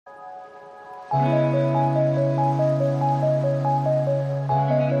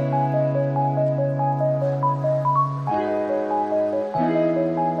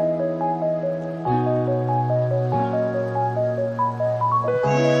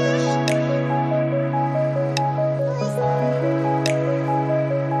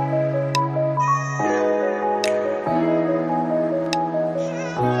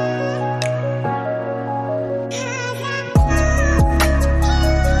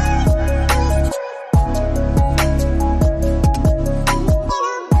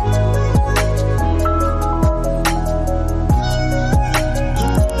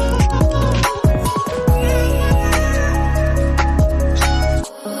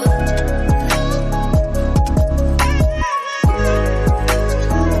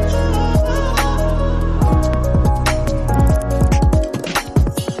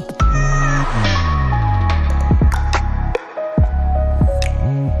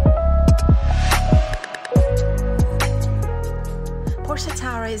Porsche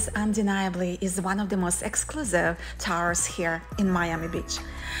Tower undeniably is one of the most exclusive towers here in Miami Beach.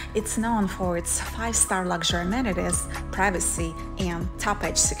 It's known for its 5-star luxury amenities, privacy, and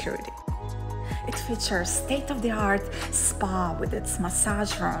top-edge security. It features state-of-the-art spa with its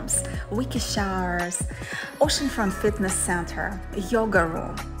massage rooms, wiki showers, oceanfront fitness center, a yoga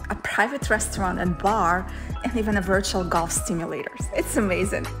room, a private restaurant and bar, and even a virtual golf simulators. It's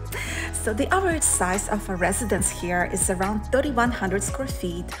amazing. So the average size of a residence here is around 3,100 square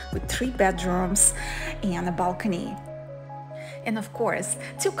feet with 3 bedrooms and a balcony. And of course,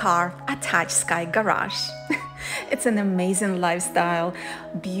 2-car attached sky garage. It's an amazing lifestyle,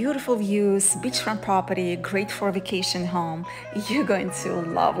 beautiful views, beachfront property, great for a vacation home. You're going to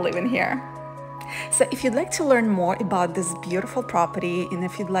love living here. So if you'd like to learn more about this beautiful property and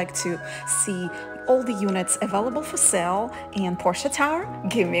if you'd like to see all the units available for sale in Porsche Tower,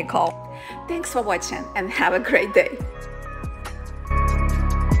 give me a call. Thanks for watching and have a great day.